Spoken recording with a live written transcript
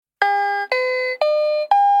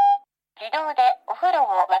動でお風呂を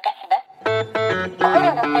沸かします。お風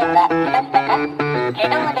呂の線は来ましたか？自動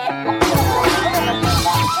でお風呂の線が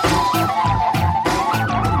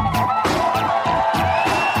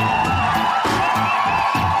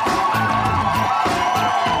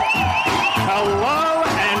Hello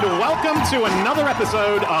and welcome to another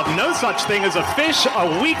episode of No Such Thing as a Fish,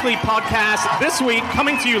 a weekly podcast. This week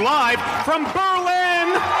coming to you live from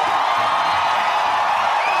Berlin.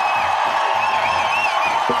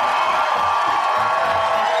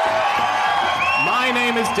 My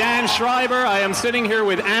name is Dan Schreiber. I am sitting here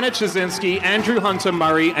with Anna Chazinski, Andrew Hunter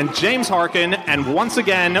Murray, and James Harkin. And once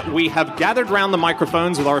again, we have gathered round the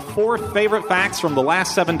microphones with our 4 favorite facts from the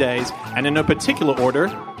last 7 days. And in no particular order,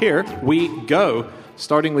 here we go.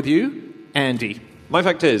 Starting with you, Andy. My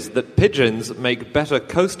fact is that pigeons make better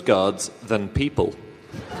coast guards than people.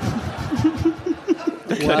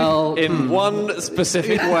 Well, in one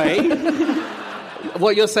specific way.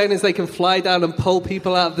 What you're saying is they can fly down and pull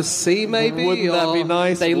people out of the sea, maybe? Wouldn't that be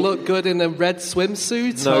nice? They look good in a red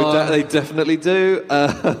swimsuit? No, they definitely do.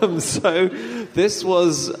 So this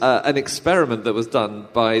was an experiment that was done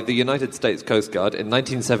by the United States Coast Guard in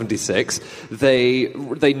 1976. They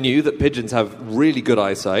knew that pigeons have really good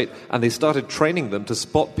eyesight, and they started training them to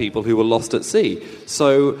spot people who were lost at sea.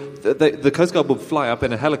 So the Coast Guard would fly up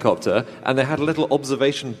in a helicopter, and they had a little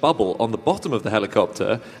observation bubble on the bottom of the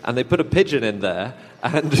helicopter, and they put a pigeon in there,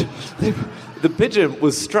 and the pigeon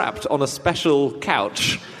was strapped on a special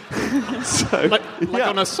couch. So, Like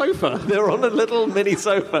on a sofa? They're on a little mini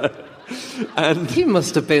sofa. And He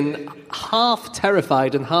must have been half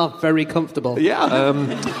terrified and half very comfortable. yeah,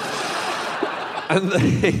 and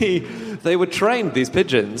they were trained, these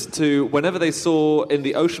pigeons, to, whenever they saw in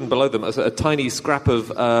the ocean below them a tiny scrap of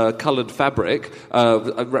coloured fabric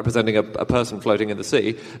representing a person floating in the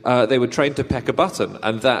sea, they were trained to peck a button,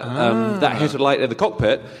 and that hit a light in the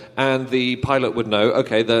cockpit, and the pilot would know,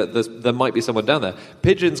 okay, there might be someone down there.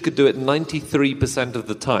 Pigeons could do it 93% of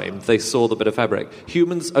the time they saw the bit of fabric.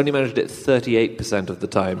 Humans only managed it 38% of the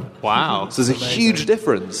time. Wow. So there's a huge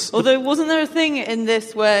difference. Although, wasn't there a thing in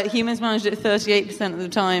this where humans managed it 38% of the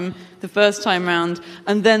time the first time round,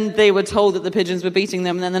 and then they were told that the pigeons were beating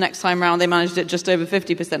them, and then the next time round they managed it just over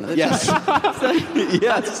 50% of the Yes. time? So,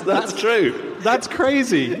 Yes, that's true. That's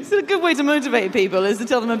crazy. it's a good way to motivate people, is to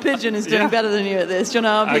tell them a pigeon is doing better than you at this. Do you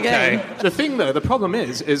want to up your game? The thing, though, the problem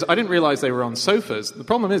is I didn't realize they were on sofas. The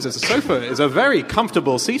problem is a sofa is a very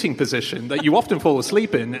comfortable seating position that you often fall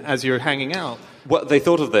asleep in as you're hanging out. Well, they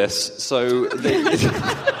thought of this, so they...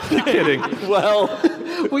 You're kidding. Well...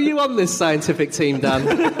 Were you on this scientific team, Dan?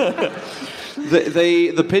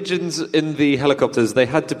 The pigeons in the helicopters, they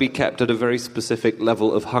had to be kept at a very specific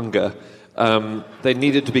level of hunger. They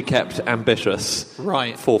needed to be kept ambitious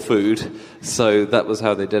for food, so that was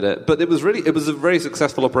how they did it. But it was a very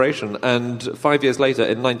successful operation, and 5 years later,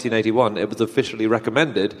 in 1981, it was officially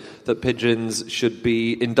recommended that pigeons should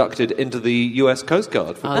be inducted into the US Coast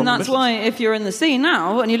Guard. And that's why, if you're in the sea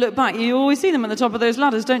now and you look back, you always see them at the top of those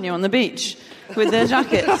ladders, don't you, on the beach with their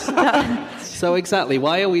jackets. So exactly,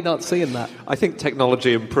 why are we not seeing that? I think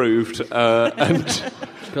technology improved, and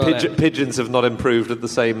pigeons have not improved at the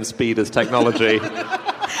same speed as technology,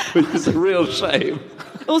 which is a real shame.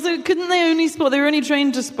 Also, couldn't they they were only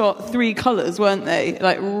trained to spot 3 colours, weren't they?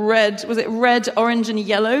 Like red, was it red, orange and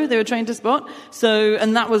yellow they were trained to spot? So,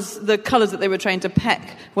 and that was the colours that they were trained to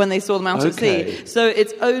peck when they saw them out at sea. So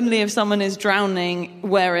it's only if someone is drowning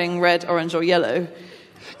wearing red, orange or yellow.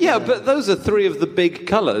 Yeah, but those are 3 of the big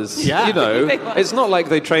colours. Yeah. You know, it's not like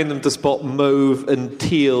they train them to spot mauve and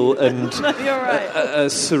teal and No, you're right.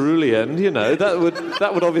 cerulean. You know, that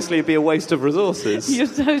would obviously be a waste of resources. You're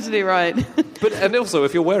totally right. And also,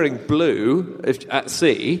 if you're wearing blue at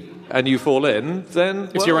sea and you fall in, then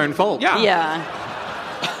It's your own fault. Yeah.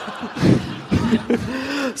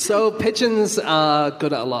 So pigeons are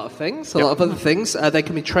good at a lot of things, a lot of other things. They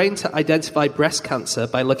can be trained to identify breast cancer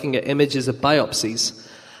by looking at images of biopsies.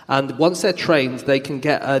 And once they're trained, they can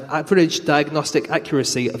get an average diagnostic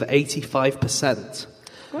accuracy of 85%.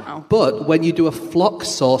 Wow. But when you do a flock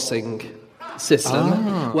sourcing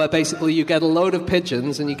system, where basically you get a load of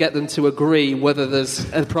pigeons and you get them to agree whether there's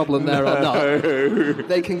a problem there or not,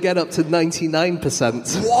 they can get up to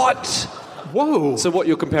 99%. What? Whoa. So what,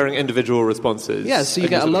 you're comparing individual responses? Yeah, so you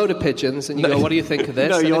get a load of pigeons and you go, what do you think of this?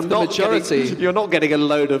 No, and you're if the majority... you're not getting a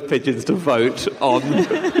load of pigeons to vote on...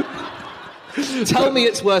 Tell me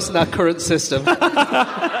it's worse than our current system.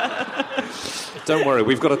 Don't worry,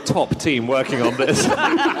 we've got a top team working on this.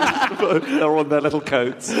 They're on their little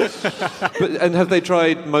coats. And have they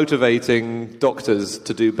tried motivating doctors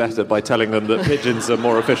to do better by telling them that pigeons are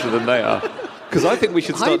more efficient than they are? Because I think we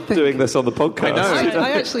should start doing this on the podcast. I know.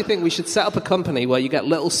 I actually think we should set up a company where you get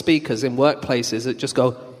little speakers in workplaces that just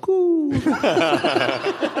go, "Coo."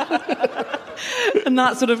 And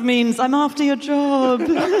that sort of means, I'm after your job.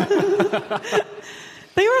 They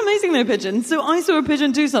were amazing, though, pigeons. So I saw a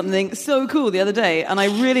pigeon do something so cool the other day, and I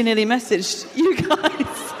really nearly messaged you guys.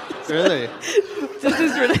 Really? This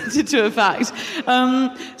is related to a fact.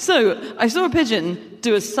 So I saw a pigeon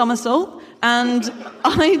do a somersault, and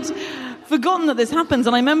I'd forgotten that this happens,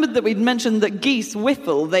 and I remembered that we'd mentioned that geese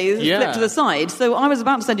whiffle, they flip to the side. So I was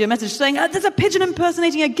about to send you a message saying, there's a pigeon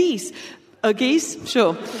impersonating a geese. A geese?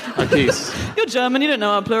 Sure. A geese. You're German, you don't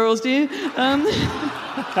know our plurals, do you?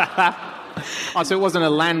 Oh, so it wasn't a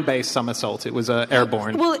land-based somersault, it was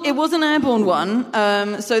airborne. Well, it was an airborne one,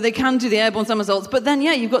 so they can do the airborne somersaults. But then,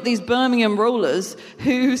 you've got these Birmingham rollers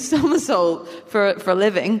who somersault for a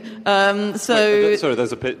living. Wait, sorry,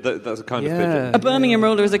 that's a kind of pigeon. A Birmingham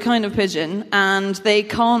roller is a kind of pigeon, and they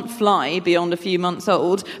can't fly beyond a few months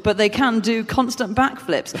old, but they can do constant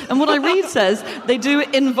backflips. And what I read says they do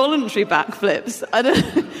involuntary backflips. I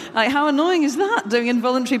don't, like, how annoying is that, doing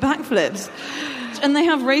involuntary backflips? And they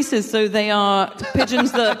have races, so they are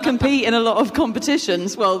pigeons that compete in a lot of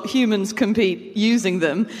competitions. Well, humans compete using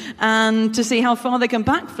them, and to see how far they can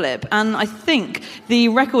backflip. And I think the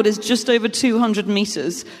record is just over 200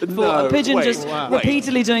 meters for a pigeon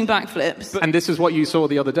repeatedly doing backflips. And this is what you saw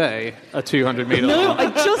the other day, a 200-meter. No,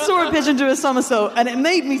 I just saw a pigeon do a somersault, and it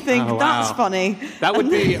made me think, wow. That's funny. That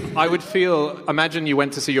would be, I would feel, imagine you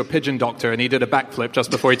went to see your pigeon doctor and he did a backflip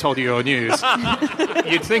just before he told you your news.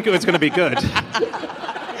 You'd think it was going to be good.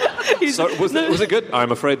 So was it good?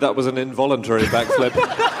 I'm afraid that was an involuntary backflip.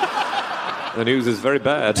 The news is very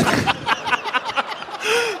bad.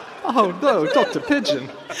 Oh no, Dr. Pigeon.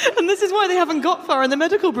 And this is why they haven't got far in the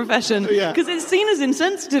medical profession, because it's seen as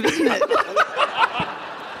insensitive, isn't it?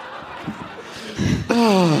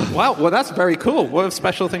 Wow, well that's very cool. What a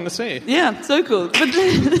special thing to see. Yeah, so cool. But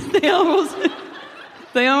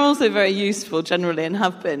they are also very useful generally, and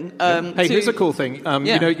have been. Hey, here's a cool thing.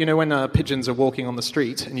 You know when pigeons are walking on the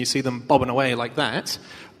street and you see them bobbing away like that?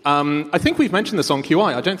 I think we've mentioned this on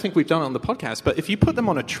QI. I don't think we've done it on the podcast. But if you put them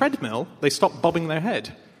on a treadmill, they stop bobbing their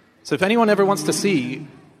head. So if anyone ever wants to see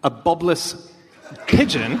a bobless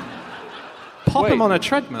pigeon, pop them on a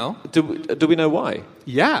treadmill. Do we know why?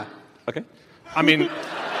 Yeah. Okay. I mean,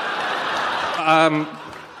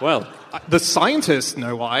 well, the scientists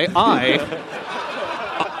know why.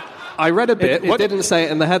 I read a bit. It didn't say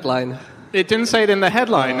it in the headline. It didn't say it in the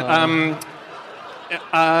headline.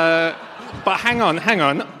 But hang on.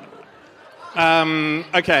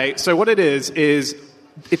 Okay, so what it is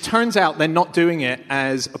it turns out they're not doing it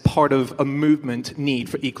as a part of a movement need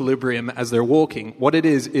for equilibrium as they're walking. What it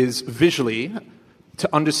is visually, to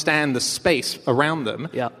understand the space around them,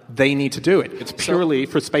 they need to do it. It's purely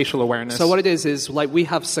for spatial awareness. So what it is like we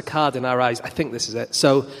have saccade in our eyes. I think this is it.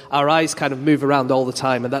 So our eyes kind of move around all the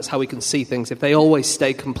time, and that's how we can see things. If they always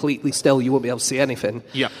stay completely still, you won't be able to see anything.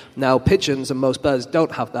 Yeah. Now, pigeons and most birds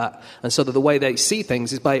don't have that, and so the way they see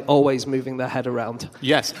things is by always moving their head around.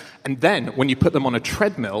 Yes, and then when you put them on a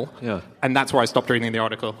treadmill, and that's where I stopped reading the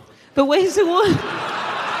article. But wait, so what?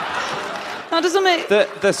 How does it make...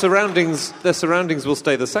 Their surroundings will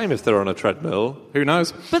stay the same if they're on a treadmill. Who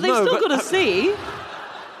knows? But they've still got to see.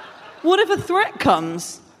 What if a threat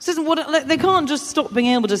comes? They can't just stop being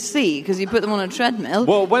able to see because you put them on a treadmill.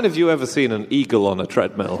 Well, when have you ever seen an eagle on a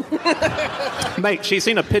treadmill? Mate, she's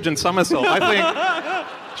seen a pigeon somersault. I think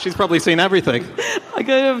she's probably seen everything. I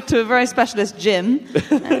go to a very specialist gym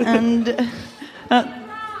and...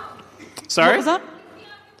 Sorry? What was that?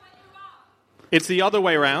 It's the other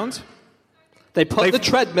way around. They put the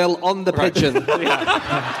treadmill on the pigeon.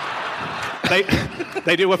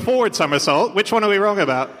 They do a forward somersault. Which one are we wrong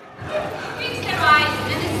about? Fix their eyes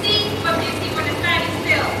and the seat obviously when it's standing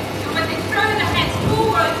still. And when they throw their heads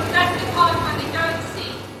forward, that's the part when they don't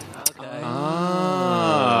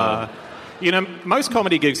see. You know, most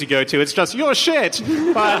comedy gigs you go to, it's just, you're shit.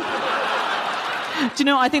 But... Do you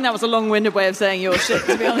know, I think that was a long-winded way of saying you're shit,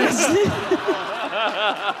 to be honest.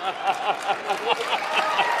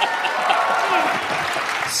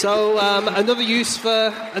 So another use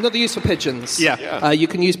for pigeons. Yeah. You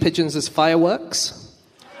can use pigeons as fireworks.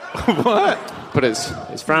 What? But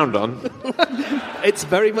it's frowned on. It's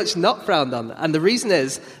very much not frowned on, and the reason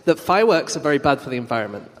is that fireworks are very bad for the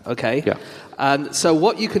environment. Okay. Yeah. And so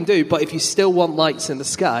what you can do, but if you still want lights in the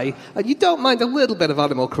sky, and you don't mind a little bit of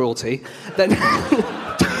animal cruelty, then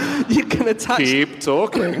you can attach... Keep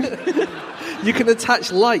talking. You can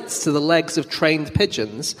attach lights to the legs of trained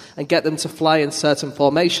pigeons and get them to fly in certain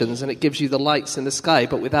formations, and it gives you the lights in the sky,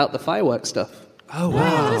 but without the firework stuff. Oh,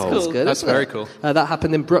 wow. That's cool. That's good. That's isn't it? very cool. That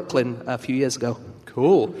happened in Brooklyn a few years ago.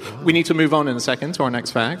 Cool. We need to move on in a second to our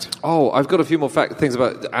next fact. Oh, I've got a few more things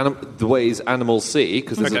about the ways animals see,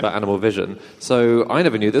 because this is about animal vision. So I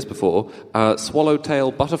never knew this before.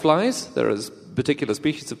 Swallowtail butterflies, there is a particular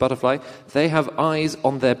species of butterfly, they have eyes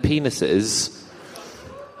on their penises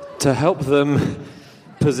to help them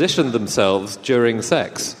position themselves during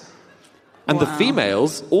sex. And the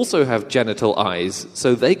females also have genital eyes,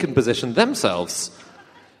 so they can position themselves.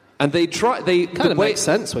 And they try. They Kind of makes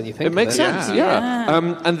sense when you think It makes of it. sense, yeah.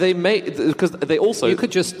 And they make, because they also. You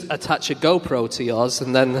could just attach a GoPro to yours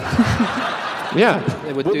and then yeah,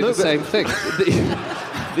 it would do the same thing.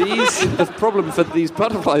 The problem for these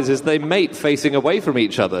butterflies is they mate facing away from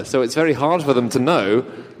each other, so it's very hard for them to know,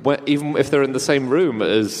 even if they're in the same room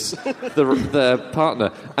as their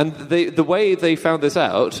partner. And the way they found this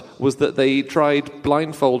out was that they tried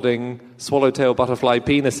blindfolding swallowtail butterfly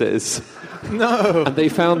penises. No. And they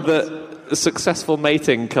found that successful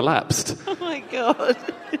mating collapsed. Oh my god.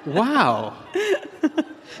 Wow.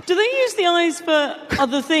 Do they use the eyes for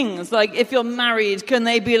other things? Like, if you're married, can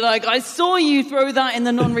they be like, I saw you throw that in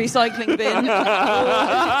the non-recycling bin?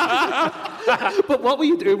 But what were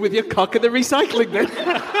you doing with your cock in the recycling bin?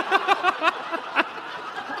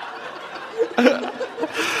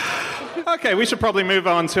 Okay, we should probably move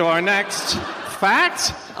on to our next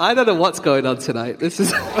fact. I don't know what's going on tonight. This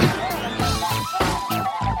is...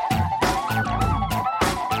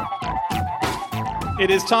 It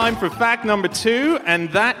is time for fact number 2, and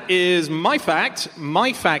that is my fact.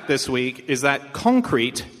 My fact this week is that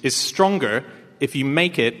concrete is stronger if you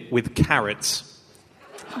make it with carrots.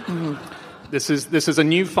 This is a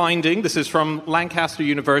new finding. This is from Lancaster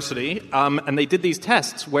University, and they did these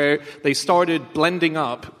tests where they started blending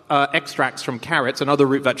up extracts from carrots and other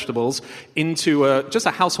root vegetables into just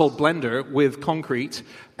a household blender with concrete,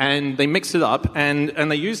 and they mixed it up and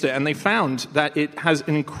they used it, and they found that it has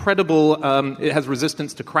an incredible it has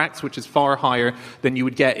resistance to cracks, which is far higher than you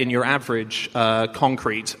would get in your average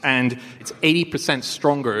concrete, and it's 80%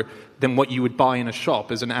 stronger than what you would buy in a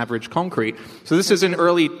shop as an average concrete. So this is in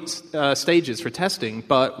early stages for testing,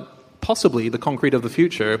 but possibly the concrete of the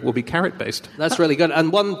future will be carrot-based. That's really good.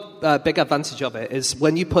 And one big advantage of it is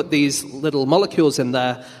when you put these little molecules in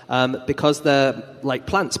there, because they're like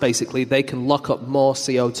plants, basically, they can lock up more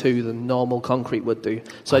CO2 than normal concrete would do.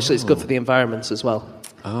 So actually it's good for the environment as well.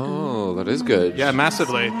 Oh, that is good. Yeah,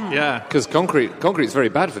 massively. Yeah. Because concrete's very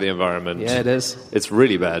bad for the environment. Yeah, it is. It's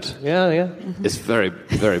really bad. Yeah. It's very,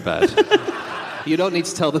 very bad. You don't need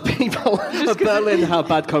to tell the people of Berlin how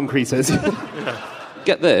bad concrete is.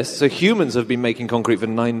 Get this. So humans have been making concrete for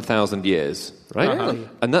 9,000 years, right? Really?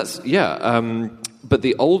 And that's, but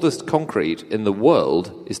the oldest concrete in the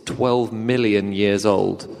world is 12 million years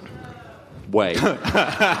old. Wait.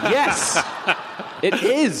 Yes! It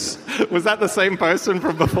is! Was that the same person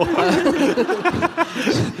from before?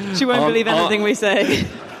 She won't believe anything we say.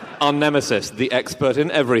 Our nemesis, the expert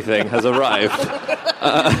in everything, has arrived.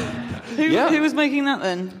 Who was making that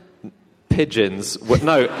then? Pigeons.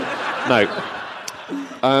 No.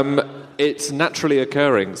 It's naturally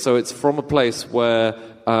occurring, so it's from a place where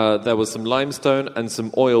there was some limestone and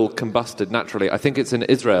some oil combusted naturally. I think it's in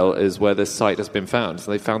Israel is where this site has been found.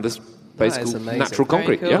 So they found this basically natural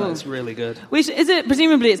concrete. Very Yeah, cool. That's really good.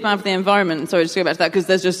 Presumably it's bad for the environment. Sorry, just go back to that, because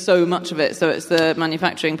there's just so much of it, so it's the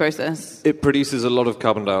manufacturing process. it produces a lot of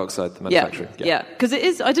carbon dioxide. The manufacturing. Yeah, because it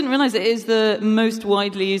is. I didn't realize it is the most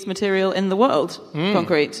widely used material in the world,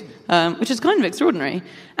 concrete, which is kind of extraordinary.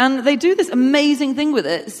 And they do this amazing thing with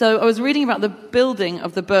it. So I was reading about the building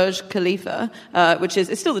of the Burj Khalifa, which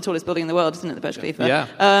is still the tallest building in the world, isn't it? The Burj Khalifa. Yeah.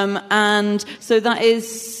 And so that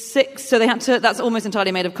is 6. So they had to. That's almost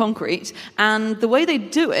entirely made of concrete. And the way they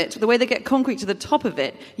do it, the way they get concrete to the top of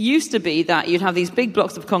it, used to be that you'd have these big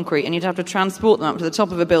blocks of concrete and you'd have to transport them up to the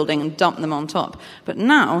top of a building and dump them on top. But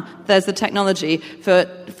now there's the technology for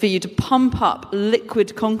you to pump up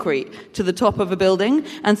liquid concrete to the top of a building.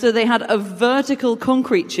 And so they had a vertical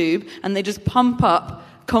concrete tube and they just pump up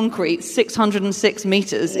concrete 606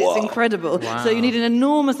 meters. It's incredible. Wow. So you need an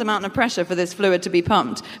enormous amount of pressure for this fluid to be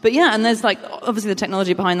pumped. But yeah, and there's obviously the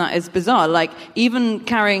technology behind that is bizarre. Even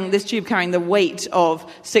carrying this tube carrying the weight of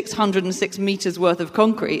 606 meters worth of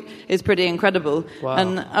concrete is pretty incredible. Wow.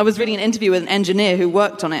 And I was reading an interview with an engineer who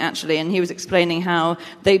worked on it actually, and he was explaining how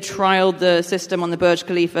they trialed the system on the Burj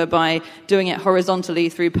Khalifa by doing it horizontally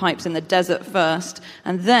through pipes in the desert first.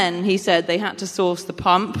 And then he said they had to source the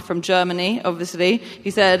pump from Germany, obviously.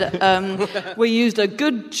 He said, we used a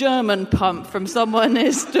good German pump from someone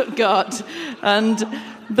in Stuttgart, and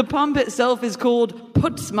the pump itself is called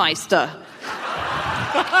Putzmeister.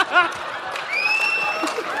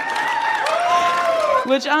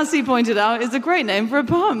 which, as he pointed out, is a great name for a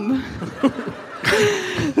pub.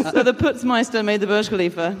 So the Putzmeister made the Burj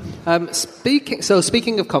Khalifa.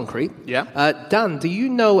 Speaking of concrete, Dan, do you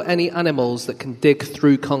know any animals that can dig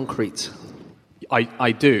through concrete?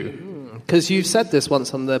 I do. Because you've said this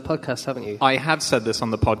once on the podcast, haven't you? I have said this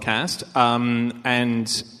on the podcast.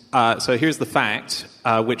 So here's the fact,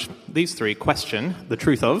 which these three question the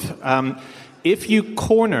truth of. If you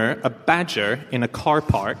corner a badger in a car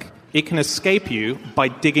park, it can escape you by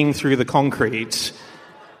digging through the concrete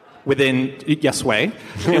within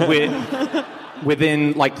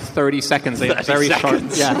like 30 seconds. They have very sharp.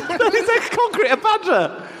 Yeah. 30 seconds concrete, a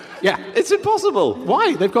badger. Yeah. It's impossible.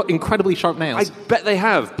 Why? They've got incredibly sharp nails. I bet they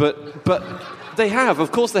have, but they have,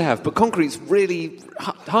 of course they have, but concrete's really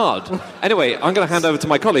hard. Anyway, I'm going to hand over to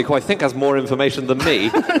my colleague who I think has more information than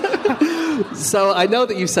me. So I know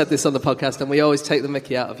that you said this on the podcast, and we always take the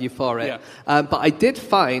mickey out of you for it. Yeah. But I did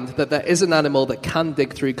find that there is an animal that can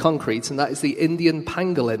dig through concrete, and that is the Indian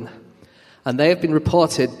pangolin. And they have been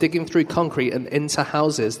reported digging through concrete and into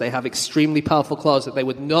houses. They have extremely powerful claws that they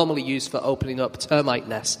would normally use for opening up termite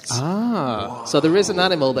nests. Ah. So there is an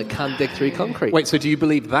animal that can dig through concrete. Wait, so do you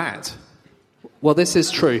believe that? Well, this is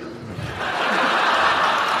true.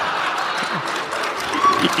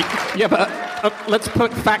 Yeah, but let's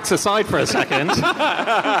put facts aside for a second.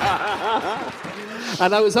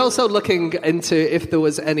 And I was also looking into if there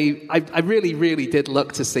was any... I really, really did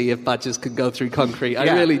look to see if badgers could go through concrete.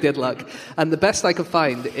 I really did look. And the best I could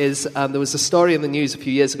find is there was a story in the news a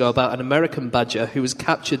few years ago about an American badger who was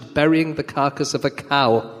captured burying the carcass of a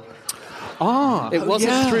cow. It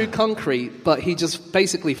wasn't through concrete, but he just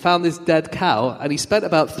basically found this dead cow, and he spent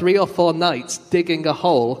about 3 or 4 nights digging a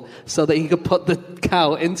hole so that he could put the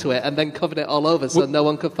cow into it and then covered it all over so no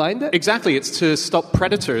one could find it. Exactly. It's to stop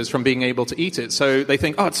predators from being able to eat it. So they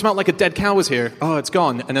think, it smelled like a dead cow was here. Oh, it's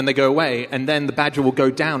gone. And then they go away, and then the badger will go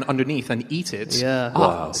down underneath and eat it. Yeah.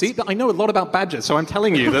 Wow. See, I know a lot about badgers, so I'm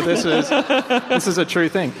telling you that this is a true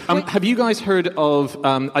thing. Have you guys heard of,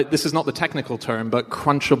 this is not the technical term, but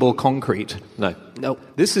crunchable concrete? No.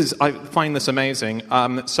 I find this amazing.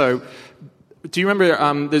 So, do you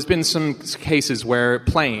remember there's been some cases where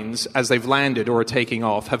planes, as they've landed or are taking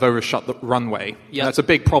off, have overshot the runway? Yeah. That's a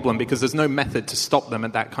big problem because there's no method to stop them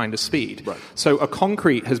at that kind of speed. Right. So a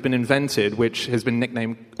concrete has been invented, which has been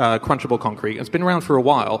nicknamed crunchable concrete. It's been around for a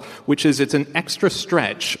while, which is it's an extra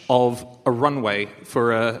stretch of a runway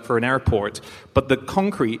for an airport, but the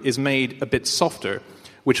concrete is made a bit softer,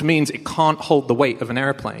 which means it can't hold the weight of an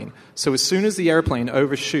airplane. So as soon as the airplane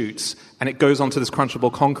overshoots and it goes onto this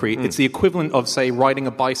crunchable concrete, it's the equivalent of, say, riding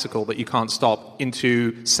a bicycle that you can't stop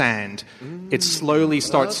into sand. It slowly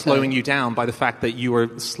starts slowing you down by the fact that you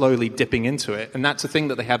are slowly dipping into it. And that's a thing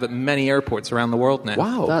that they have at many airports around the world now.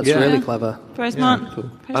 Wow. That's really clever. Very smart. Yeah.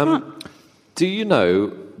 Cool. Very smart. Do you know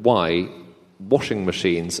why washing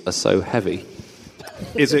machines are so heavy?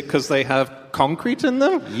 Is it because they have concrete in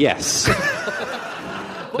them? Yes.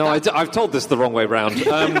 No, I've told this the wrong way round.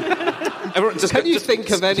 Can you think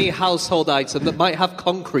of any household item that might have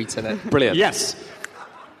concrete in it? Brilliant. Yes.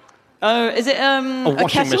 Oh, is it A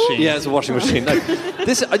washing kettle? machine. Yeah, it's a washing machine. No,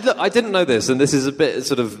 I didn't know this, and this is a bit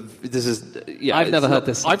sort of... I've never heard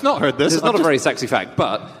this. I've not heard this. It's not a very sexy fact,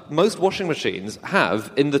 but most washing machines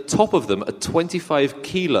have, in the top of them, a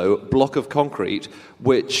 25-kilo block of concrete,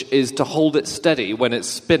 which is to hold it steady when it's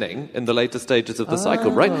spinning in the later stages of the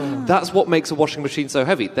cycle, right? That's what makes a washing machine so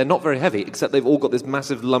heavy. They're not very heavy, except they've all got this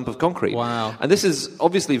massive lump of concrete. Wow. And this is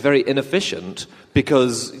obviously very inefficient,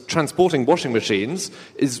 because transporting washing machines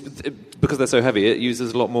because they're so heavy, it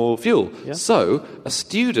uses a lot more fuel. Yeah. So, a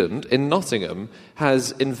student in Nottingham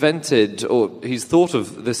has invented, or he's thought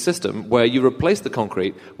of this system where you replace the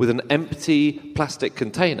concrete with an empty plastic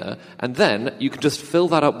container, and then you can just fill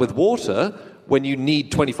that up with water when you need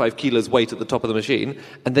 25 kilos weight at the top of the machine,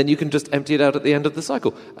 and then you can just empty it out at the end of the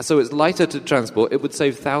cycle. So it's lighter to transport. It would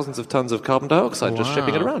save thousands of tons of carbon dioxide just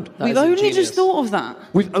shipping it around. We've only just thought of that.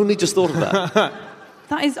 We've only just thought of that.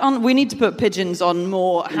 That is we need to put pigeons on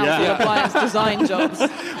more household appliance design jobs.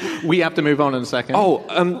 We have to move on in a second.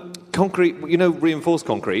 Concrete, reinforced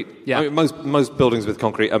concrete. Yeah. I mean, most buildings with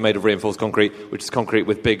concrete are made of reinforced concrete, which is concrete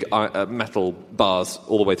with big metal bars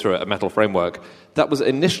all the way through it, a metal framework. That was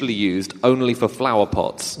initially used only for flower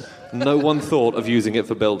pots. no one thought of using it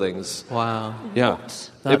for buildings. Wow. Yeah.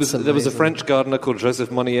 There was a amazing. French gardener called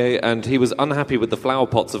Joseph Monnier, and he was unhappy with the flower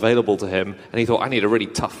pots available to him, and he thought, I need a really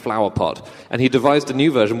tough flower pot. And he devised a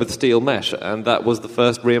new version with steel mesh, and that was the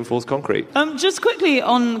first reinforced concrete. Just quickly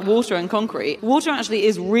on water and concrete. Water actually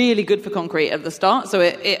is really good for concrete at the start, so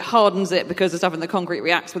it hardens it because the stuff in the concrete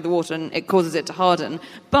reacts with the water and it causes it to harden.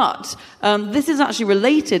 But this is actually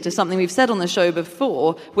related to something we've said on the show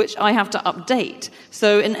before, which I have to update.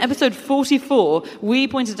 So in episode 44, we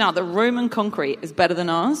pointed out that Roman concrete is better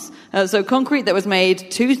than ours. So concrete that was made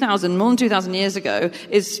more than 2,000 years ago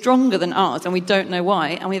is stronger than ours, and we don't know why,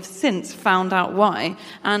 and we have since found out why.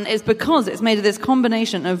 And it's because it's made of this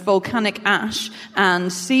combination of volcanic ash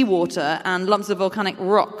and seawater and lumps of volcanic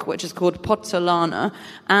rock, which is called pozzolana.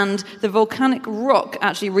 And the volcanic rock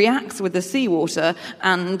actually reacts with the seawater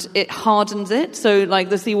and it hardens it. So like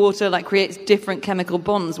the seawater creates different chemical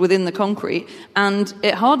bonds within the concrete and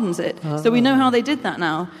it hardens it. So we know how they did that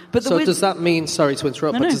now. But Does that mean, sorry to interrupt,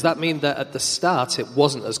 does that mean that at the start it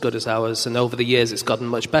wasn't as good as ours, and over the years it's gotten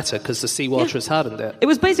much better because the seawater has hardened it? It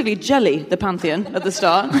was basically jelly, the Pantheon, at the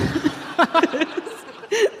start.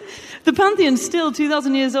 The Pantheon's still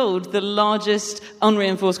 2,000 years old, the largest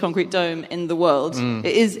unreinforced concrete dome in the world.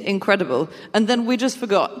 It is incredible. And then we just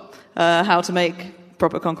forgot how to make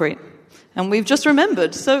proper concrete. And we've just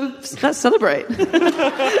remembered, so let's celebrate.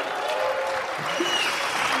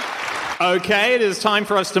 Okay, it is time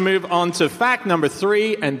for us to move on to fact number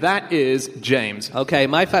 3, and that is James. Okay,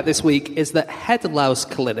 my fact this week is that head louse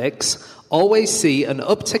clinics always see an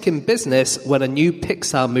uptick in business when a new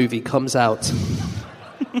Pixar movie comes out.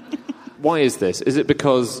 Why is this? Is it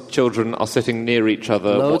because children are sitting near each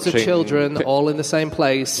other Loads watching... of children all in the same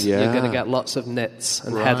place. Yeah. You're going to get lots of nits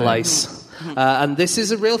and head lice. And this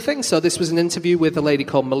is a real thing. So this was an interview with a lady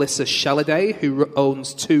called Melissa Shaladay, who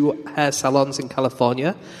owns 2 hair salons in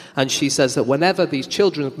California. And she says that whenever these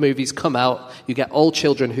children's movies come out, you get all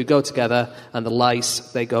children who go together, and the lice,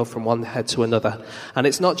 they go from one head to another. And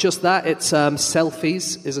it's not just that. It's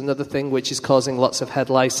selfies is another thing which is causing lots of head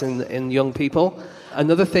lice in young people.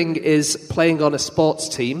 Another thing is playing on a sports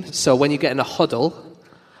team. So when you get in a huddle...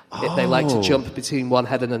 They like to jump between one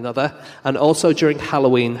head and another. And also during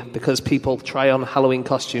Halloween, because people try on Halloween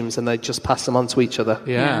costumes and they just pass them on to each other.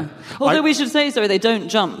 Yeah. Although we should say, sorry, they don't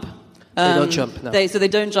jump. They don't jump, no. So they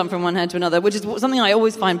don't jump from one head to another, which is something I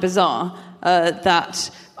always find bizarre,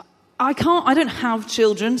 that... I don't have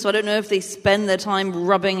children, so I don't know if they spend their time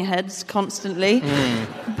rubbing heads constantly.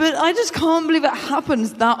 But I just can't believe it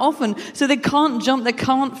happens that often. So they can't jump, they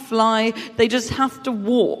can't fly, they just have to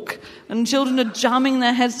walk. And children are jamming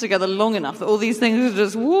their heads together long enough that all these things are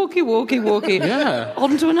just walkie, Yeah.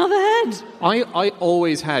 onto another head. I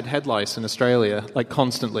always had head lice in Australia,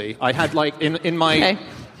 constantly. I had, in my... Okay.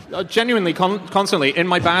 Genuinely, constantly. In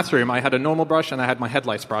my bathroom, I had a normal brush and I had my head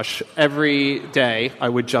lice brush. Every day, I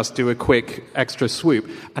would just do a quick extra swoop.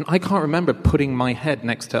 And I can't remember putting my head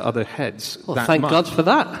next to other heads that Thank much. God for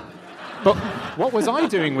that. But what was I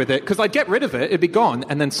doing with it? Because I'd get rid of it, it'd be gone,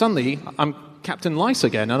 and then suddenly I'm Captain Lice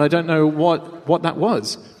again, and I don't know what that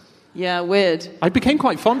was. Yeah, weird. I became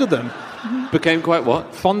quite fond of them. Became quite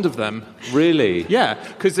what? Fond of them. Really? Yeah,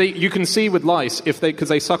 because you can see with lice, because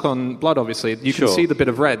they suck on blood, obviously, you can see the bit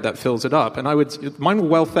of red that fills it up, and mine were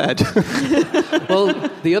well fed. Well,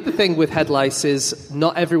 the other thing with head lice is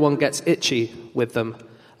not everyone gets itchy with them.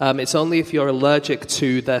 It's only if you're allergic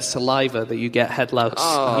to their saliva that you get head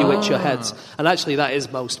louse. You itch your heads. And actually, that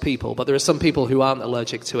is most people. But there are some people who aren't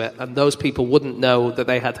allergic to it. And those people wouldn't know that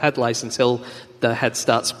they had head lice until their head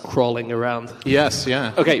starts crawling around. Yes,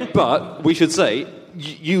 yeah. Okay, but we should say,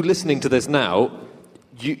 you listening to this now,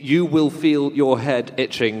 you will feel your head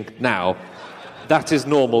itching now. That is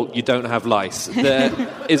normal. You don't have lice. There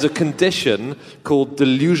is a condition called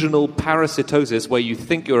delusional parasitosis where you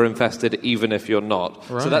think you're infested even if you're not.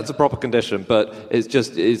 Right. So that's a proper condition, but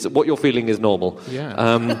it's what you're feeling is normal.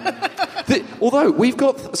 Yeah. Although we've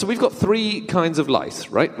got 3 kinds of lice,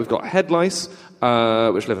 right? We've got head lice,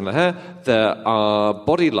 which live in the hair. There are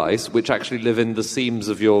body lice, which actually live in the seams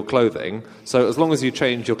of your clothing. So as long as you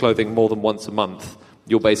change your clothing more than once a month,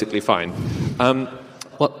 you're basically fine.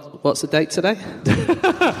 What's the date today?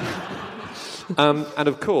 And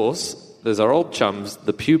of course, there's our old chums,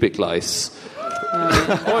 the pubic lice.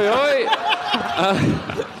 Oi, oi!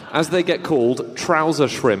 As they get called, trouser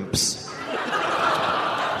shrimps.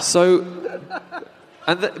 So,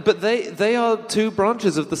 But they are two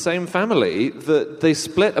branches of the same family that they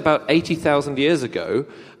split about 80,000 years ago,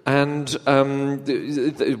 and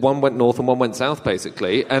one went north and one went south,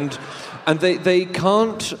 basically, and they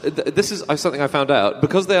can't. This is something I found out,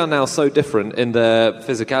 because they are now so different in their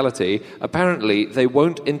physicality. Apparently, they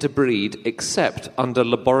won't interbreed except under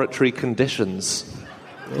laboratory conditions.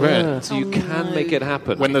 Right. So you can make it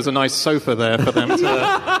happen When there's a nice sofa there for them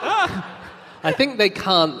to... I think they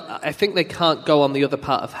can't go on the other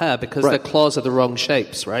part of hair because their claws are the wrong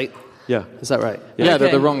shapes, right? Yeah. Is that right? Yeah, they're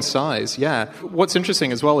Okay. the wrong size, yeah. What's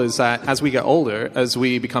interesting as well is that as we get older, as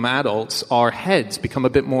we become adults, our heads become a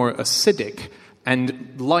bit more acidic,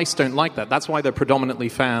 and lice don't like that. That's why they're predominantly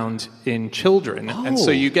found in children. And so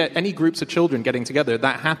you get any groups of children getting together,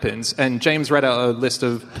 that happens. And James read out a list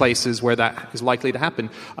of places where that is likely to happen.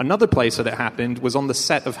 Another place that it happened was on the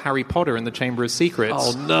set of Harry Potter and the Chamber of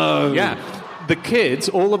Secrets. Oh, no. Yeah.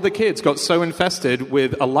 All of the kids got so infested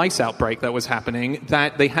with a lice outbreak that was happening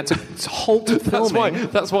that they had to halt filming.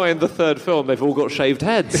 That's why in the third film they've all got shaved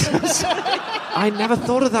heads. I never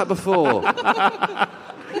thought of that before.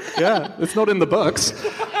 Yeah, it's not in the books.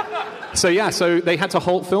 So they had to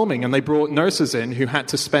halt filming, and they brought nurses in who had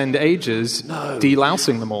to spend ages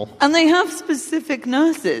delousing them all. And they have specific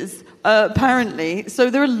nurses, apparently. So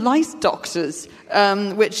there are lice doctors,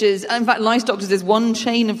 which is, in fact, lice doctors is one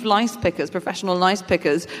chain of lice pickers, professional lice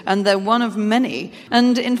pickers, and they're one of many.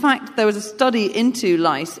 And in fact, there was a study into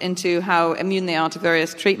lice, into how immune they are to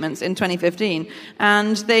various treatments in 2015,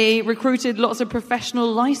 and they recruited lots of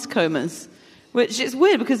professional lice combers. Which is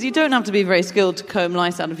weird because you don't have to be very skilled to comb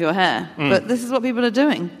lice out of your hair. But this is what people are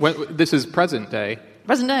doing. Well, this is present day.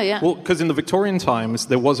 Present day, yeah. Well, because in the Victorian times,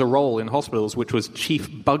 there was a role in hospitals which was chief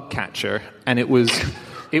bug catcher, and it was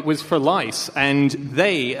for lice. And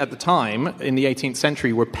they, at the time, in the 18th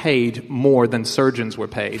century, were paid more than surgeons were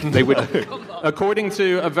paid. They would, according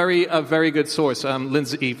to a very good source,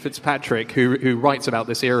 Lindsay Fitzpatrick, who writes about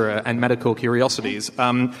this era and medical curiosities,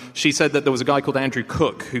 she said that there was a guy called Andrew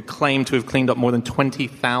Cook who claimed to have cleaned up more than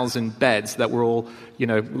 20,000 beds that were all,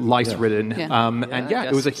 lice-ridden. Yeah.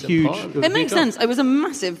 It was a huge... It makes sense. It was a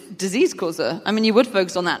massive disease causer. I mean, you would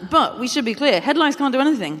focus on that. But we should be clear, head lice can't do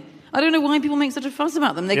anything. I don't know why people make such a fuss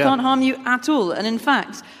about them. They can't harm you at all. And in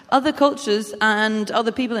fact, other cultures and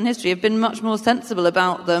other people in history have been much more sensible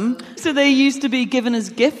about them. So they used to be given as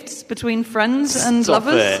gifts between friends and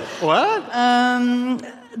lovers. What?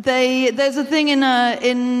 There's a thing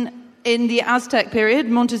in the Aztec period,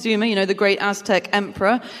 Montezuma, the great Aztec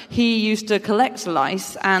emperor, he used to collect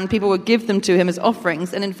lice and people would give them to him as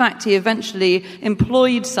offerings. And in fact, he eventually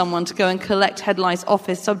employed someone to go and collect head lice off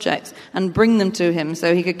his subjects and bring them to him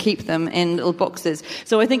so he could keep them in little boxes.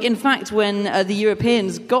 So I think, in fact, when the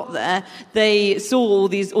Europeans got there, they saw all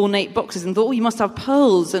these ornate boxes and thought, you must have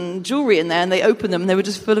pearls and jewelry in there. And they opened them and they were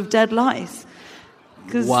just full of dead lice.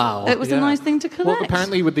 Because it was a nice thing to collect. Well,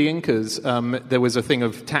 apparently with the Incas, there was a thing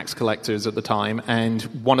of tax collectors at the time, and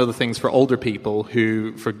one of the things for older people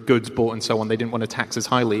who, for goods bought and so on, they didn't want to tax as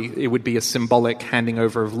highly, it would be a symbolic handing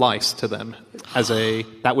over of lice to them.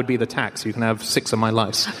 That would be the tax. You can have 6 of my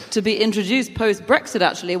lice. To be introduced post-Brexit,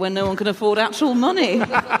 actually, when no one can afford actual money.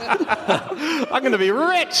 I'm going to be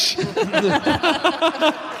rich!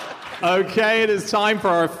 Okay, it is time for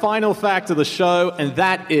our final fact of the show, and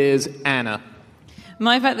that is Anna.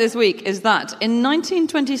 My fact this week is that in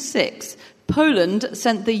 1926, Poland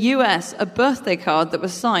sent the US a birthday card that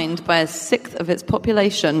was signed by a sixth of its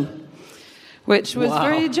population, which was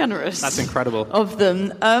very generous. That's incredible. Of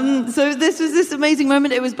them. So this was this amazing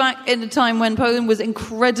moment. It was back in a time when Poland was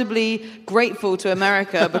incredibly grateful to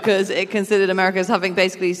America because it considered America as having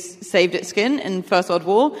basically saved its skin in First World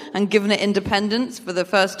War and given it independence for the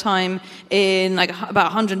first time in about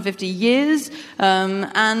 150 years.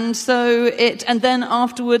 And then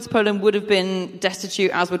afterwards, Poland would have been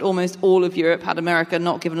destitute, as would almost all of Europe, had America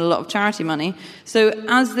not given a lot of charity money. So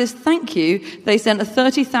as this thank you, they sent a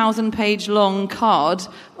 30,000-page long card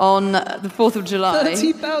on the 4th of July.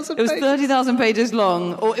 30,000 It was 30,000 pages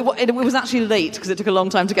long. Or it was actually late because it took a long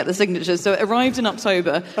time to get the signatures. So it arrived in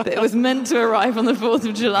October, but it was meant to arrive on the 4th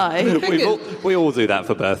of July. We all do that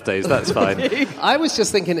for birthdays, that's fine. I was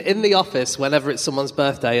just thinking, in the office, whenever it's someone's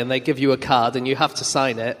birthday and they give you a card and you have to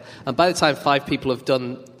sign it, and by the time 5 people have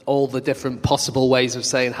done all the different possible ways of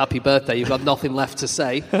saying happy birthday, you've got nothing left to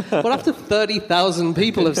say. But after 30,000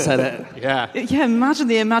 people have said it. Yeah. Yeah, imagine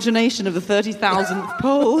the imagination of the 30,000th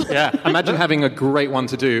poll. Yeah, imagine having a great one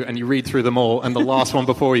to do and you read through them all and the last one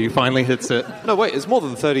before you finally hits it. No, wait, it's more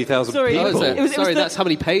than 30,000 Sorry, people. Oh, is it? It was Sorry, that's how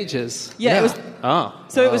many pages. Yeah, Oh.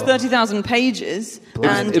 So it was 30,000 pages,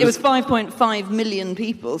 and it was 5.5 million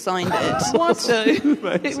people signed it. What? So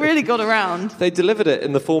it really got around. They delivered it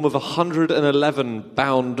in the form of 111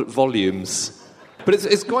 bound volumes. But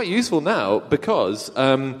it's quite useful now because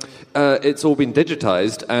it's all been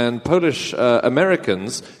digitized, and Polish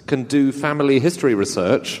Americans can do family history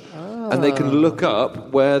research, and they can look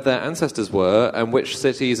up where their ancestors were and which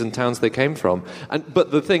cities and towns they came from.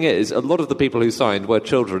 But the thing is, a lot of the people who signed were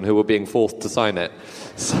children who were being forced to sign it.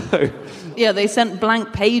 So... Yeah, they sent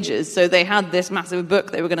blank pages, so they had this massive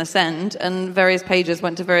book they were going to send, and various pages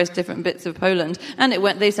went to various different bits of Poland. And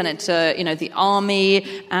they sent it to, the army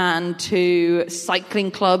and to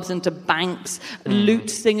cycling clubs and to banks. Lute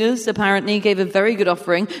singers apparently gave a very good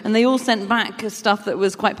offering, and they all sent back stuff that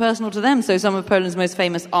was quite personal to them. So some of Poland's most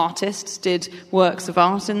famous artists did works of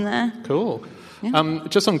art in there. Cool. Yeah.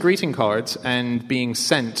 Just on greeting cards and being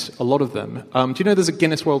sent, a lot of them. Do you know there's a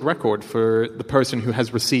Guinness World Record for the person who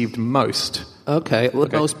has received most? Okay.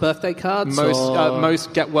 Most birthday cards?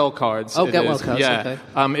 Most get well cards. Oh, get well cards. Yeah.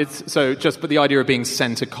 Okay. But the idea of being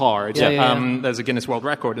sent a card. There's a Guinness World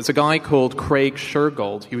Record. It's a guy called Craig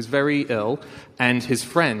Shergold. He was very ill, and his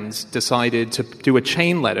friends decided to do a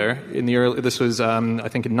chain letter in the early. This was, I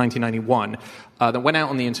think, in 1991. That went out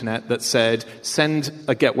on the internet that said, send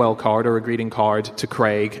a get well card or a greeting card to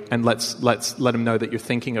Craig, and let's let him know that you're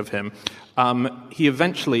thinking of him. He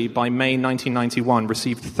eventually, by May 1991,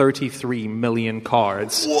 received 33 million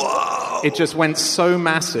cards. Whoa! It just went so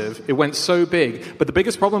massive. It went so big. But the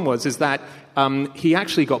biggest problem is that he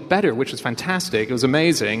actually got better, which was fantastic. It was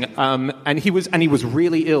amazing. And he was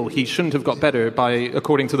really ill. He shouldn't have got better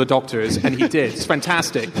according to the doctors, and he did. It's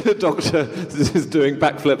fantastic. The doctor is doing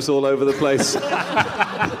backflips all over the place.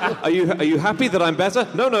 Are you happy that I'm better?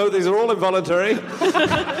 No, these are all involuntary.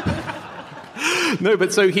 No,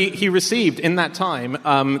 but so he received in that time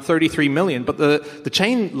 33 million, but the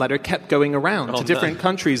chain letter kept going around to different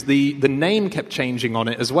countries. The name kept changing on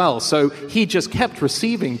it as well. So he just kept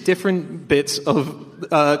receiving different bits of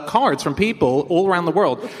cards from people all around the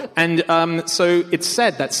world. And so it's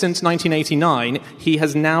said that since 1989, he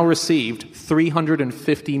has now received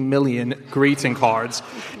 350 million greeting cards.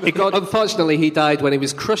 Unfortunately, he died when he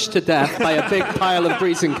was crushed to death by a big pile of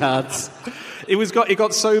greeting cards. It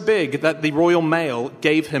got so big that the Royal Mail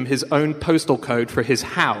gave him his own postal code for his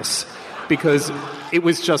house because it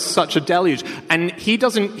was just such a deluge. And he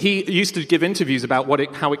used to give interviews about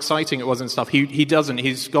how exciting it was and stuff. He doesn't.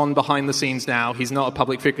 He's gone behind the scenes now. He's not a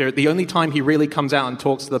public figure. The only time he really comes out and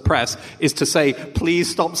talks to the press is to say, please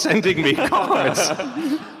stop sending me cards.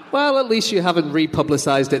 Well, at least you haven't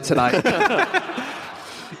republicized it tonight.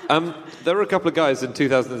 There were a couple of guys in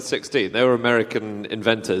 2016. They were American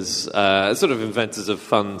inventors, sort of inventors of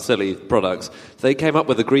fun, silly products. They came up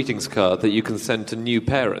with a greetings card that you can send to new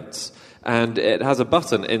parents. And it has a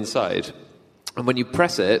button inside. And when you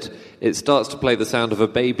press it, it starts to play the sound of a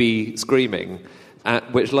baby screaming,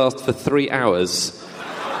 which lasts for 3 hours.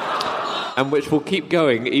 And which will keep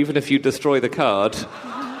going even if you destroy the card.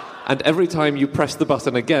 And every time you press the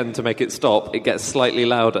button again to make it stop, it gets slightly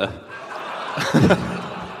louder.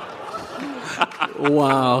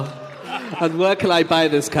 Wow. And where can I buy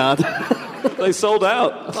this card? They sold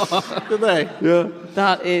out. Did they? Yeah.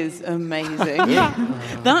 That is amazing.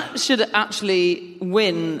 That should actually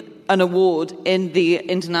win an award in the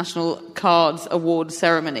International Cards Award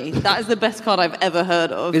ceremony. That is the best card I've ever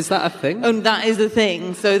heard of. Is that a thing? And that is a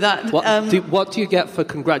thing. So that what do you get for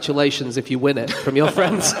congratulations if you win it from your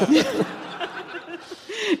friends?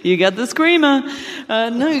 You get the screamer.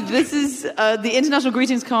 No, this is the International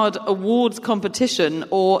Greetings Card Awards competition,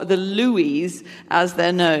 or the Louis, as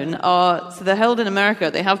they're known. So they're held in America.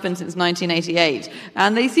 They have been since 1988.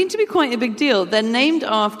 And they seem to be quite a big deal. They're named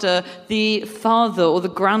after the father or the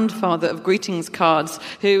grandfather of greetings cards,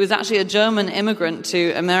 who was actually a German immigrant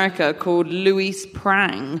to America called Louis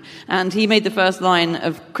Prang. And he made the first line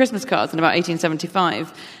of Christmas cards in about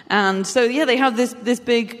 1875. And so, they have this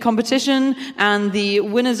big competition, and the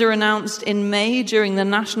winners are announced in May during the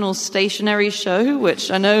National Stationery Show,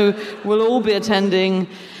 which I know we'll all be attending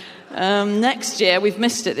next year. We've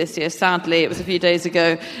missed it this year, sadly. It was a few days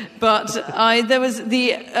ago. But there was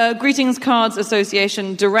the Greetings Cards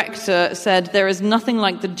Association director said there is nothing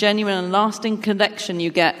like the genuine and lasting connection you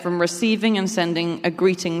get from receiving and sending a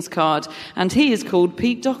greetings card. And he is called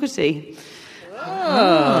Pete Doherty.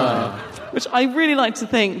 Which I really like to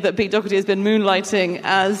think that Pete Doherty has been moonlighting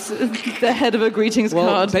as the head of a greetings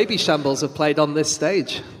card. Baby Shambles have played on this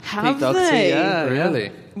stage. Have Pete Doherty, they? Yeah,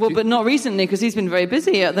 Really? Well, but not recently, because he's been very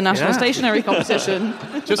busy at the National Stationery Competition.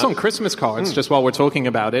 Just on Christmas cards, just while we're talking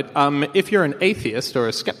about it, if you're an atheist or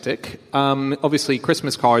a skeptic, obviously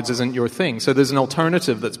Christmas cards isn't your thing. So there's an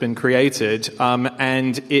alternative that's been created,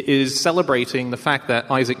 and it is celebrating the fact that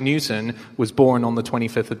Isaac Newton was born on the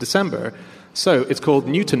 25th of December. So it's called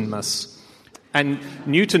Newtonmas. And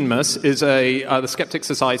Newtonmas is the Skeptic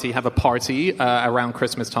Society have a party around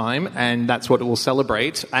Christmas time, and that's what it will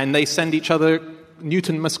celebrate. And they send each other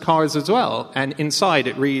Newtonmas cards as well. And inside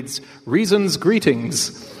it reads, "Reasons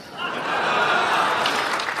Greetings."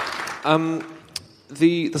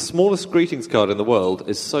 The smallest greetings card in the world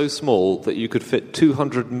is so small that you could fit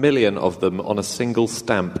 200 million of them on a single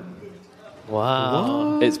stamp.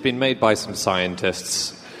 Wow. It's been made by some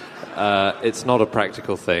scientists. It's not a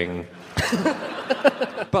practical thing.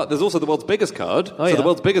 But there's also the world's biggest card. So the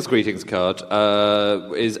world's biggest greetings card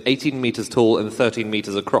is 18 meters tall and 13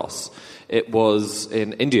 meters across. It was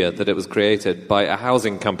in India that it was created by a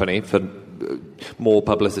housing company for more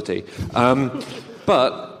publicity.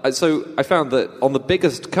 So I found that on the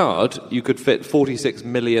biggest card, you could fit 46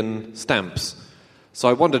 million stamps. So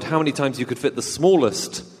I wondered how many times you could fit the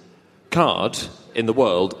smallest card in the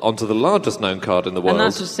world onto the largest known card in the world. And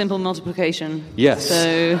that's just simple multiplication. Yes.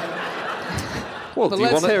 So... Well, But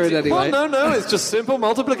let's hear it anyway. Well, no, it's just simple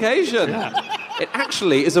multiplication. It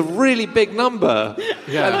actually is a really big number.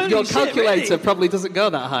 Your calculator probably doesn't go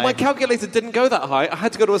that high. My calculator didn't go that high. I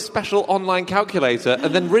had to go to a special online calculator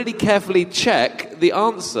and then really carefully check the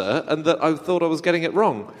answer, and that I thought I was getting it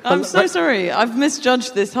wrong. I'm so sorry. I've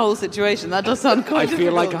misjudged this whole situation. That does sound quite I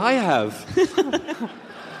feel difficult. like I have.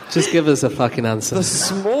 Just give us a fucking answer. The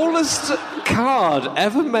smallest card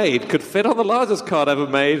ever made could fit on the largest card ever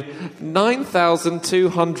made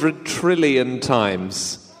 9,200 trillion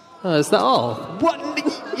times. Oh, is that all? What?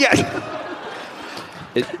 Yeah.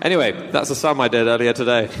 Anyway, that's a sum I did earlier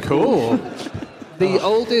today. Cool. The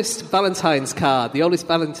oldest Valentine's card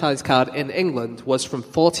in England was from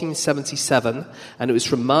 1477, and it was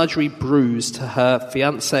from Marjorie Bruce to her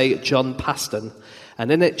fiancé John Paston. And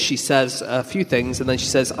in it she says a few things, and then she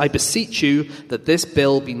says, "I beseech you that this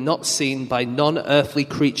bill be not seen by non-earthly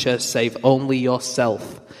creature save only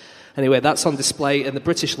yourself." Anyway, that's on display in the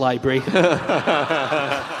British Library.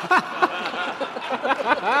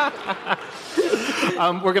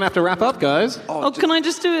 We're going to have to wrap up, guys. Can I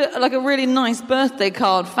just do a really nice birthday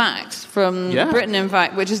card fact from Britain, in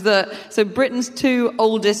fact, which is that, so Britain's two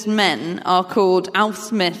oldest men are called Alf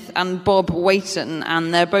Smith and Bob Wayton,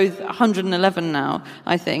 and they're both 111 now,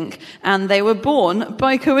 I think, and they were born,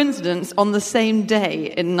 by coincidence, on the same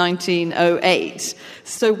day in 1908.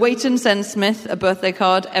 So Wayton sends Smith a birthday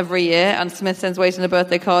card every year, and Smith sends Wayton a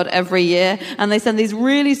birthday card every year, and they send these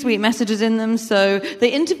really sweet messages in them. So they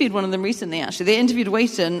interviewed one of them recently, actually. They interviewed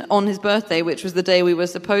Wayton on his birthday, which was the day we were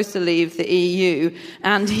supposed to leave the EU,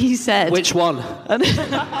 and he said... Which one?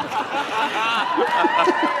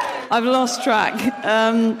 I've lost track.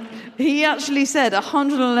 He actually said, a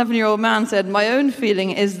 111-year-old man said, "My own feeling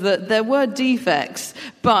is that there were defects,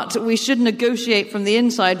 but we should negotiate from the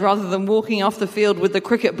inside rather than walking off the field with the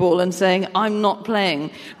cricket ball and saying, 'I'm not playing,'"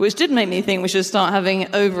 which did make me think we should start having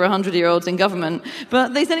over 100-year-olds in government.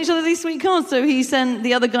 But they sent each other these sweet cards, so he sent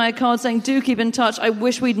the other guy a card saying, "Do keep in touch. I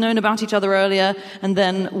wish we'd known about each other earlier," and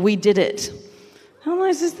then we did it. How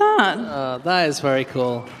nice is that? That is very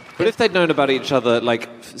cool. But if they'd known about each other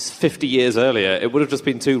 50 years earlier, it would have just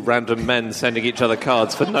been two random men sending each other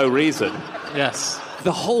cards for no reason. Yes.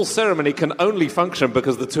 The whole ceremony can only function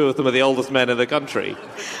because the two of them are the oldest men in the country.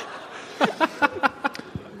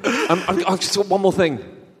 I've just got one more thing.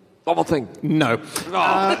 No.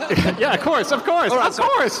 Yeah, of course. Of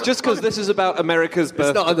course. Just because this is about America's birthday.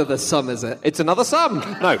 It's not under the sun, is it? It's another sum.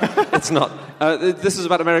 No, it's not. This is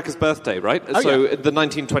about America's birthday, right? The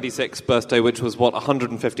 1926 birthday, which was,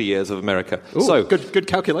 150 years of America. Ooh, so good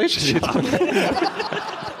calculation.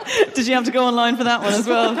 Did you have to go online for that one as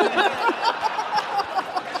well?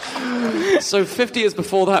 So 50 years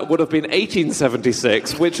before that would have been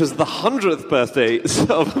 1876, which was the 100th birthday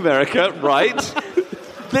of America, right?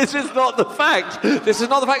 This is not the fact. This is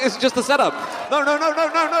just the setup. No.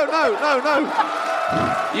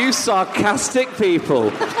 You sarcastic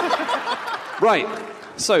people. Right.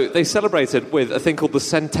 So they celebrated with a thing called the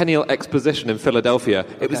Centennial Exposition in Philadelphia.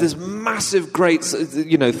 It was this massive, great,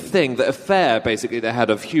 thing, the affair, basically, they had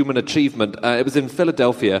of human achievement. It was in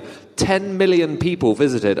Philadelphia. 10 million people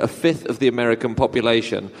visited, a fifth of the American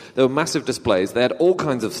population. There were massive displays. They had all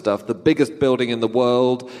kinds of stuff. The biggest building in the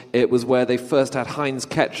world. It was where they first had Heinz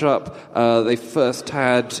ketchup. They first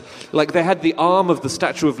had, they had the arm of the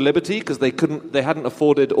Statue of Liberty because they hadn't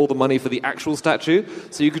afforded all the money for the actual statue.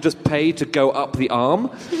 So you could just pay to go up the arm.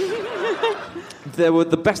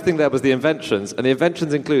 The best thing there was the inventions, and the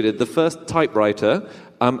inventions included the first typewriter,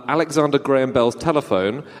 Alexander Graham Bell's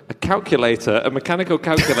telephone, a calculator, a mechanical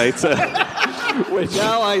calculator, which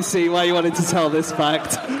Now I see why you wanted to tell this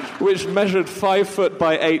fact. which measured 5 foot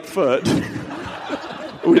by 8 foot,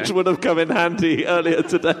 which would have come in handy earlier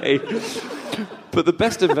today. But the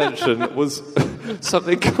best invention was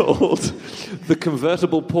something called the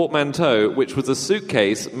convertible portmanteau, which was a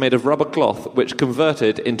suitcase made of rubber cloth which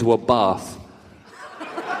converted into a bath.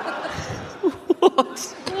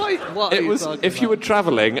 What It was if you were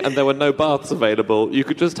travelling and there were no baths available, you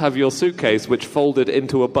could just have your suitcase which folded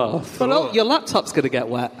into a bath. But your laptop's going to get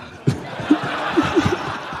wet.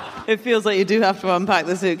 It feels like you do have to unpack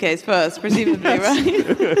the suitcase first, presumably, right?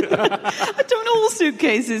 Don't all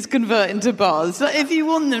suitcases convert into baths? Like, if you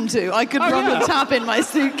want them to, I could run the tap in my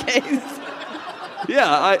suitcase.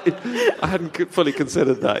 Yeah, I hadn't fully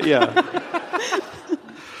considered that, yeah.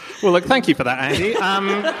 Well, look, thank you for that, Andy.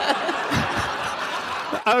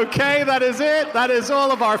 Okay, that is it. That is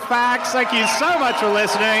all of our facts. Thank you so much for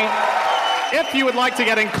listening. If you would like to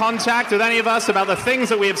get in contact with any of us about the things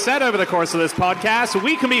that we have said over the course of this podcast,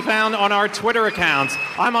 we can be found on our Twitter accounts.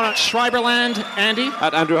 I'm on Schreiberland, Andy.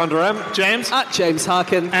 At Andrew Hunter M. James. At James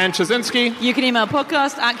Harkin. And Chazinski. You can email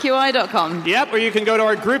podcast@qi.com. Yep, or you can go to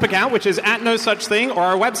our group account, which is @NoSuchThing, or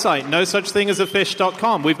our website,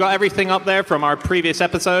 nosuchthingasafish.com. We've got everything up there from our previous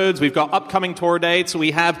episodes. We've got upcoming tour dates.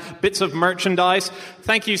 We have bits of merchandise.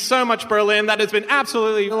 Thank you so much, Berlin. That has been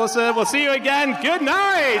absolutely awesome. We'll see you again. Good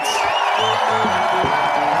night.